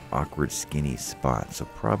it's a real awkward, skinny spot, so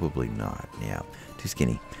probably not. Yeah, too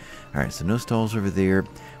skinny. All right, so no stalls over there.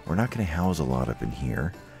 We're not going to house a lot up in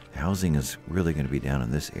here. Housing is really going to be down in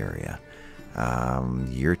this area.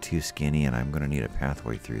 You're too skinny, and I'm going to need a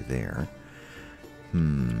pathway through there.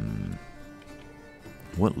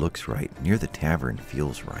 What looks right? Near the tavern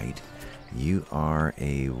feels right. You are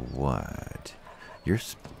a what?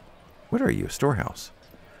 What are you? A storehouse?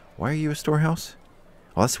 Why are you a storehouse?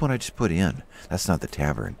 Oh, that's what I just put in. That's not the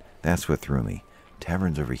tavern. That's what threw me.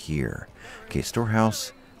 Tavern's over here. Okay,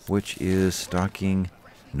 storehouse, which is stocking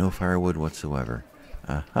no firewood whatsoever.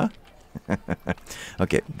 Uh-huh.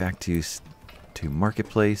 Okay, back to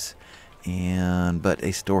marketplace. But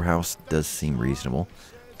a storehouse does seem reasonable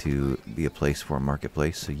to be a place for a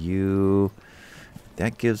marketplace. So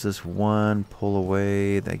that gives us 1 pull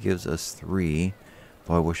away. That gives us 3.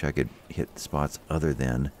 Boy, I wish I could hit spots other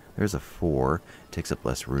than. There's a 4. Takes up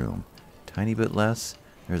less room. Tiny bit less.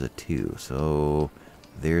 There's a 2. So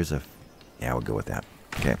there's a... Yeah, we'll go with that.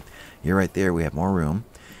 Okay. You're right there. We have more room.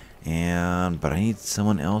 But I need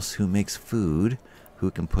someone else who makes food who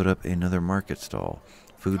can put up another market stall.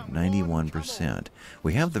 Food 91%.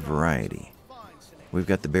 We have the variety. We've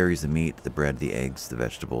got the berries, the meat, the bread, the eggs, the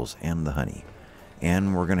vegetables, and the honey.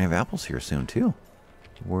 And we're going to have apples here soon, too.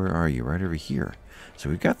 Where are you? Right over here. So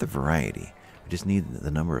we've got the variety. We just need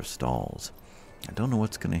the number of stalls. I don't know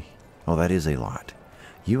what's going to... Oh, that is a lot.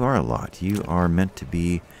 You are a lot. You are meant to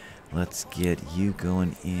be... Let's get you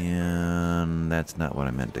going in... That's not what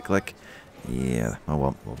I meant to click. Yeah. Oh,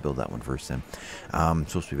 well, we'll build that one first then.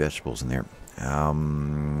 Supposed to be vegetables in there.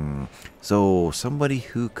 So somebody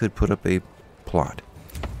who could put up a plot.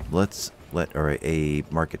 Or a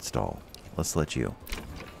market stall. Let's let you.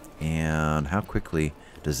 And how quickly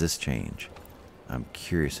does this change? I'm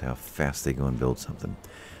curious how fast they go and build something.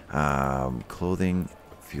 Clothing,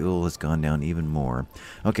 fuel has gone down even more.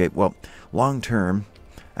 Okay, well, long term,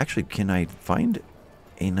 actually, can I find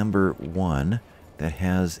a number 1 that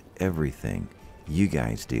has everything? You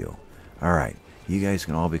guys do. All right, you guys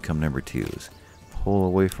can all become number 2s. Pull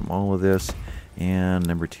away from all of this, and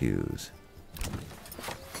number 2s.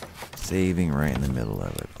 Saving right in the middle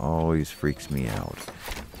of it. Always freaks me out.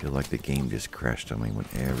 Feel like the game just crashed on me when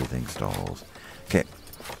everything stalls. Okay.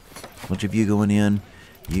 Bunch of you going in.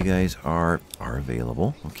 You guys are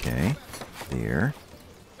available. Okay. There.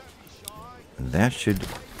 That should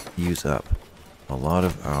use up a lot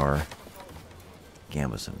of our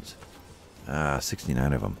gambesons.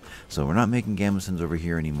 69 of them. So we're not making gambesons over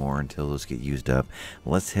here anymore until those get used up.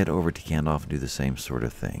 Let's head over to Gandalf and do the same sort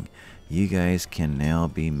of thing. You guys can now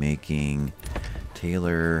be making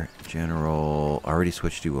tailor, general. Already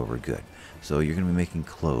switched you over. Good. So you're going to be making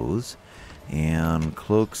clothes. And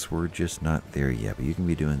cloaks, we're just not there yet. But you can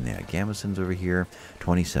be doing that. Gambesons over here,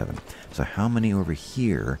 27. So how many over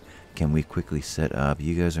here can we quickly set up?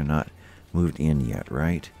 You guys are not moved in yet,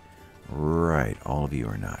 right? Right. All of you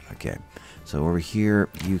are not. Okay. So over here,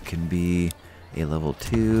 you can be a level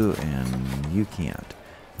 2, and you can't.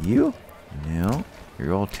 You? No.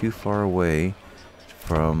 You're all too far away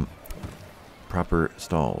from proper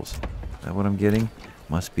stalls. Is that what I'm getting?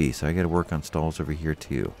 Must be. So I got to work on stalls over here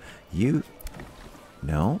too. You?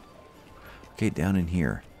 No. Okay, down in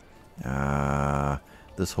here.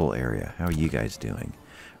 This whole area. How are you guys doing?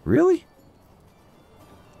 Really?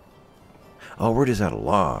 Oh, we're just out of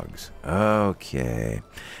logs. Okay.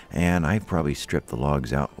 And I probably stripped the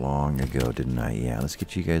logs out long ago, didn't I? Yeah, let's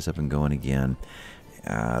get you guys up and going again.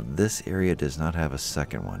 This area does not have a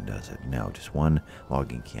second one, does it? No, just one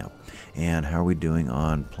logging camp. And how are we doing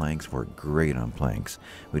on planks? We're great on planks.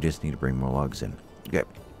 We just need to bring more logs in. Okay.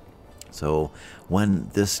 So when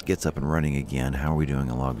this gets up and running again, how are we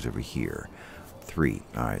doing on logs over here? 3.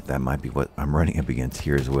 All right, that might be what I'm running up against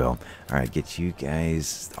here as well. All right, get you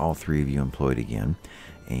guys, all 3 of you employed again.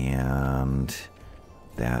 And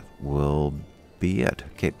that will be it.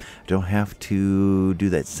 Okay, don't have to do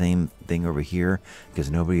that same thing over here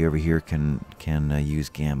because nobody over here can use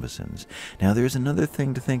gambesons. Now there's another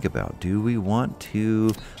thing to think about. Do we want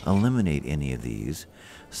to eliminate any of these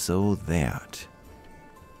so that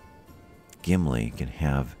Gimli can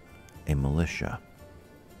have a militia?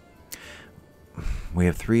 We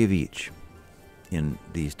have 3 of each in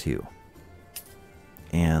these 2.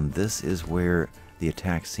 And this is where the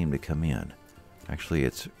attacks seem to come in. Actually,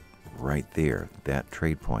 it's right there, that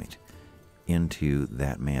trade point, into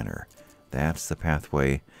that manor. That's the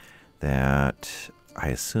pathway that I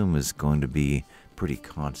assume is going to be pretty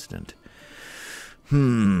constant.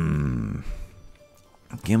 Gimli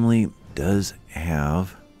does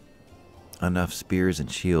have enough spears and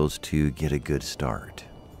shields to get a good start.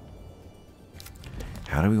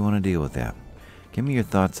 How do we want to deal with that? Give me your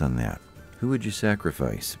thoughts on that. Who would you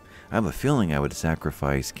sacrifice? I have a feeling I would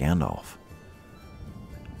sacrifice Gandalf,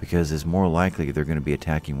 because it's more likely they're going to be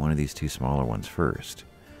attacking one of these 2 smaller ones first.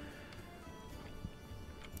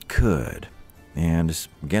 Could. And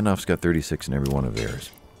Gandalf's got 36 in every one of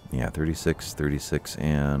theirs. Yeah, 36, 36,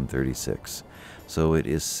 and 36. So it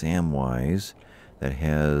is Samwise that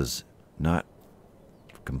has not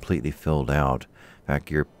completely filled out. In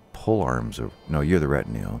fact, your pole arms are... No, you're the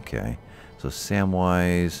retinue. Okay. So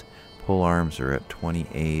Samwise pole arms are at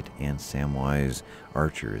 28, and Samwise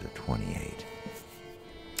archer is at 28.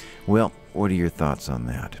 Well, what are your thoughts on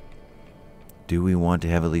that? Do we want to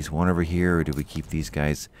have at least one over here, or do we keep these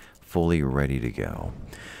guys fully ready to go?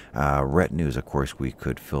 Retinues, of course, we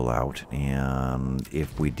could fill out, and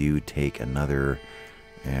if we do take another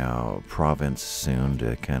province soon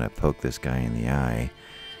to kind of poke this guy in the eye,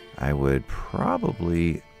 I would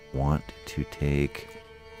probably want to take...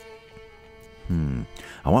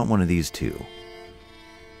 I want one of these 2.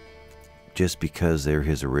 Just because they're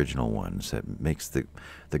his original ones. That makes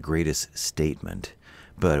the greatest statement.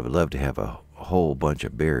 But I would love to have a whole bunch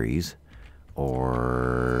of berries.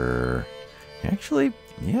 Or... Actually,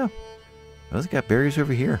 yeah. Those got berries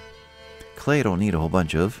over here. Clay I don't need a whole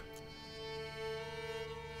bunch of.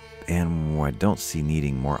 And I don't see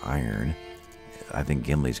needing more iron. I think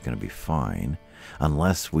Gimli's going to be fine.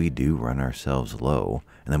 Unless we do run ourselves low.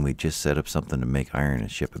 And then we just set up something to make iron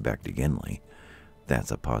and ship it back to Gimli.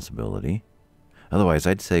 That's a possibility. Otherwise,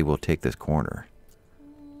 I'd say we'll take this corner.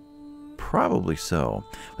 Probably so.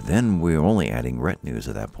 But then we're only adding retinues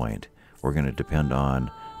at that point. We're going to depend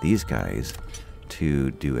on these guys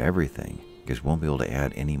to do everything, because we won't be able to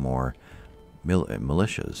add any more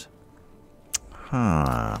militias.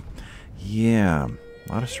 Huh. Yeah.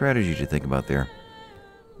 A lot of strategy to think about there.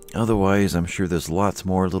 Otherwise, I'm sure there's lots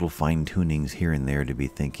more little fine-tunings here and there to be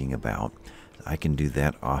thinking about. I can do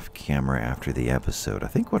that off camera after the episode. I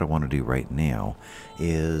think what I want to do right now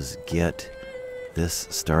is get this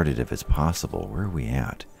started if it's possible. Where are we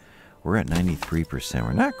at? We're at 93%.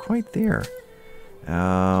 We're not quite there.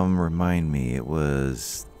 Remind me, it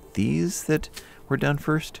was these that were done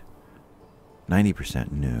first?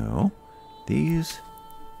 90%. No. These?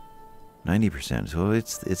 90%. So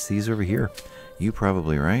it's these over here. You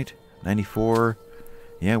probably right. 94.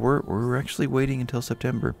 Yeah, we're actually waiting until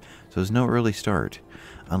September. So there's no early start.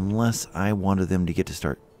 Unless I wanted them to get to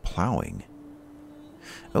start plowing.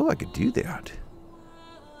 Oh, I could do that.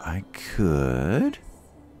 I could.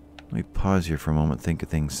 Let me pause here for a moment, think of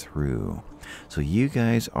things through. So you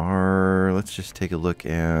guys are, let's just take a look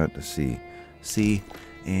at, let's see, C,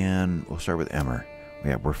 and we'll start with Emmer.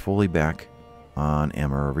 Yeah, we're fully back on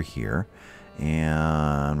Emmer over here.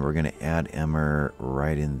 And we're going to add Emmer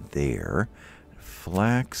right in there.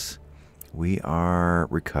 Flax, we are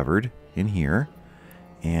recovered in here.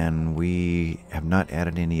 And we have not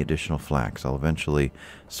added any additional flax. I'll eventually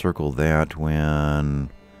circle that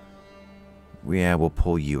when... Yeah, we'll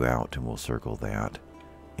pull you out and we'll circle that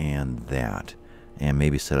and that. And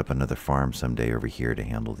maybe set up another farm someday over here to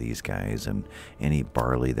handle these guys and any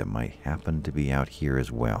barley that might happen to be out here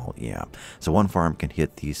as well. Yeah. So one farm can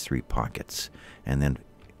hit these 3 pockets. And then,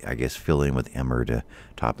 I guess, fill in with Emmer to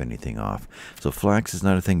top anything off. So flax is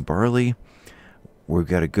not a thing. Barley, we've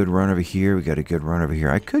got a good run over here. We got a good run over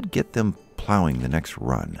here. I could get them plowing the next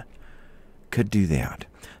run. Could do that.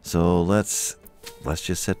 So let's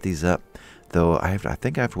just set these up. Though I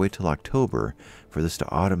think I have to wait till October for this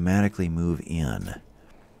to automatically move in.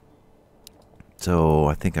 So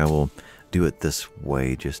I think I will do it this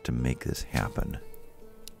way just to make this happen.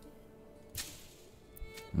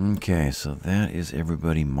 Okay, so that is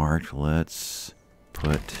everybody marked. Let's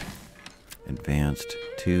put advanced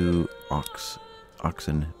 2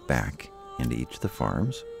 oxen back into each of the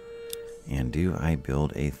farms. And do I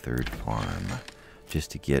build a 3rd farm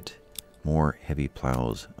just to get more heavy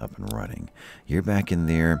plows up and running? You're back in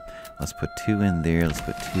there. Let's put 2 in there. Let's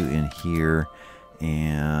put 2 in here.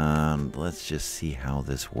 And let's just see how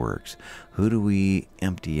this works. Who do we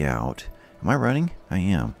empty out? Am I running? I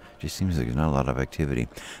am. Just seems like there's not a lot of activity.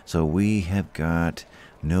 So we have got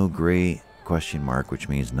no gray question mark, which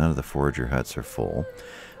means none of the forager huts are full.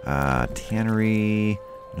 Tannery,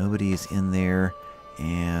 nobody's in there.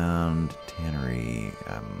 And tannery,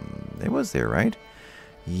 it was there, right?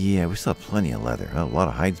 Yeah, we still have plenty of leather. A lot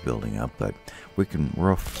of hides building up, but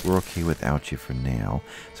we're okay without you for now.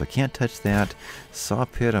 So I can't touch that. Saw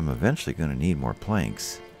pit, I'm eventually going to need more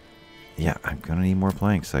planks. Yeah, I'm going to need more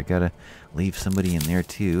planks. So I got to leave somebody in there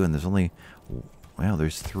too. And there's only, well,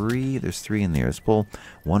 there's 3 in there. Let's pull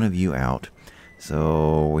one of you out.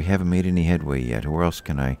 So we haven't made any headway yet. Where else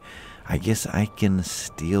can I guess I can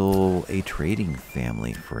steal a trading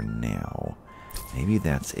family for now. Maybe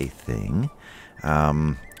that's a thing.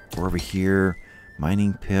 We're over here,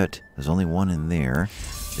 mining pit. There's only 1 in there.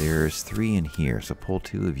 There's 3 in here, so pull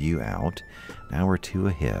 2 of you out. Now we're 2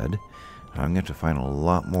 ahead. I'm going to have to find a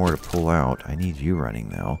lot more to pull out. I need you running,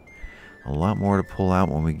 though. A lot more to pull out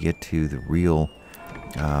when we get to the real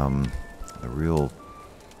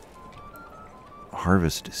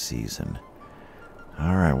harvest season.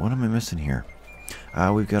 Alright, what am I missing here?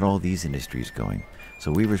 We've got all these industries going.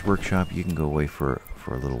 So Weaver's Workshop, you can go away for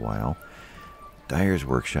a little while. Dyer's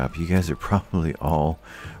Workshop, you guys are probably all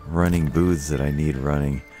running booths that I need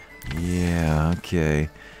running. Yeah, okay.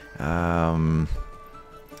 Farm.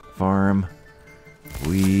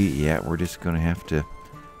 We're just going to have to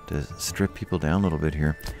strip people down a little bit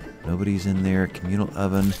here. Nobody's in there. Communal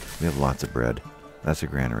oven. We have lots of bread. That's a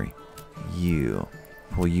granary. You.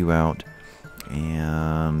 Pull you out.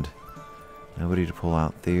 And nobody to pull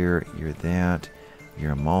out there. You're that.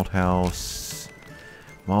 You're a malt house.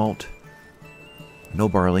 Malt. No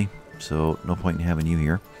barley, so no point in having you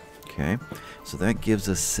here. Okay, so that gives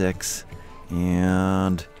us 6.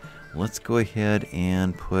 And let's go ahead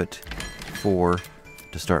and put 4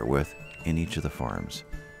 to start with in each of the farms.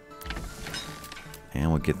 And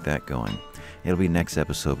we'll get that going. It'll be next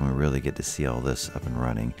episode when we really get to see all this up and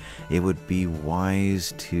running. It would be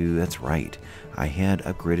wise to... That's right. I had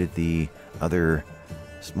upgraded the other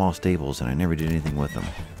small stables and I never did anything with them.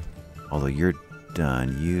 Although you're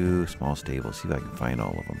done. You, small stables. See if I can find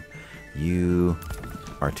all of them. You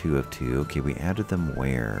are 2 of 2. Okay, we added them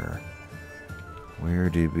where? Where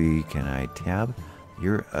did we... Can I tab?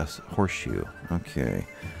 You're a horseshoe. Okay.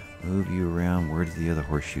 Move you around. Where did the other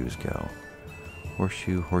horseshoes go?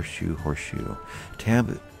 Horseshoe, horseshoe, horseshoe.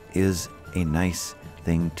 Tab is a nice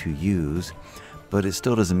thing to use, but it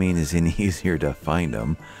still doesn't mean it's any easier to find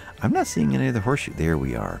them. I'm not seeing any of the horseshoe. There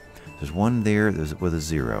we are. There's 1 there with a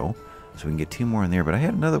 0, so we can get 2 more in there, but I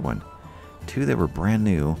had another one. 2 that were brand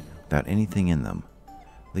new without anything in them.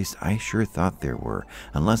 At least I sure thought there were.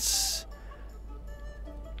 Unless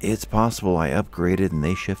it's possible I upgraded and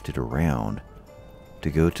they shifted around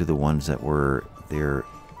to go to the ones that were there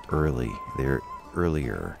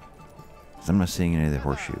earlier. So I'm not seeing any of the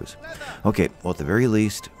horseshoes. Okay, well at the very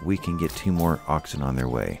least we can get 2 more oxen on their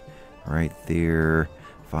way. Right there.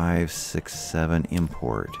 5, 6, 7,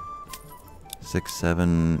 import. 6,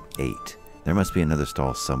 7, 8. There must be another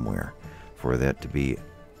stall somewhere for that to be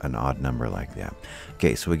an odd number like that.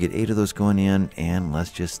 Okay, so we get 8 of those going in, and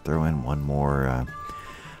let's just throw in one more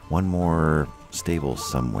stable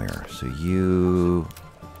somewhere. So you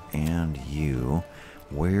and you,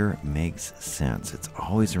 where makes sense? It's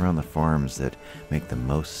always around the farms that make the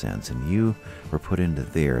most sense, and you were put into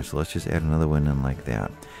there. So let's just add another one in like that,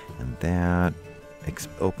 and that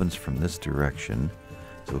opens from this direction.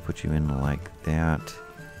 So we'll put you in like that.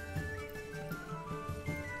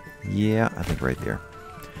 Yeah, I think right there.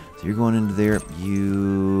 So you're going into there.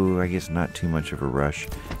 You, I guess not too much of a rush.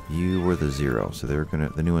 You were the 0, so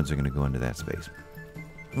the new ones are gonna go into that space.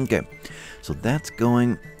 Okay, so that's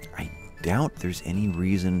going. I doubt there's any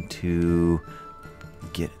reason to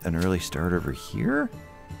get an early start over here.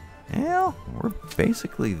 Well, we're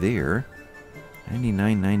basically there.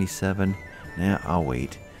 99, 97. Nah, I'll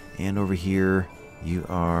wait. And over here, you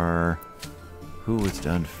are... Who was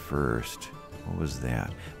done first? What was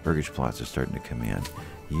that? Burgage plots are starting to come in.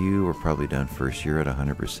 You were probably done first. You're at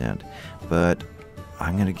 100%. But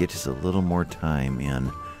I'm going to get just a little more time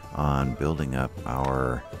in on building up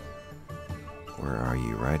our... Where are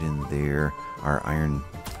you? Right in there. Our iron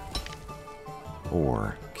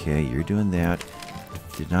ore. Okay, you're doing that.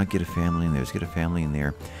 Did not get a family in there. Let's get a family in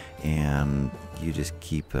there. And you just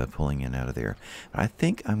keep pulling in out of there. I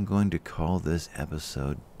think I'm going to call this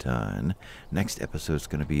episode done. Next episode is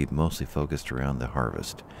going to be mostly focused around the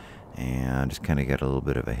harvest. And just kind of got a little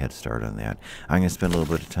bit of a head start on that. I'm going to spend a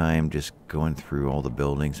little bit of time just going through all the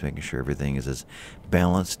buildings, making sure everything is as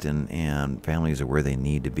balanced and families are where they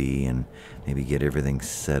need to be, and maybe get everything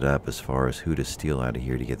set up as far as who to steal out of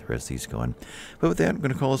here to get the rest of these going. But with that, I'm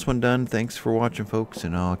going to call this one done. Thanks for watching, folks,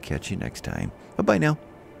 and I'll catch you next time. Bye-bye now.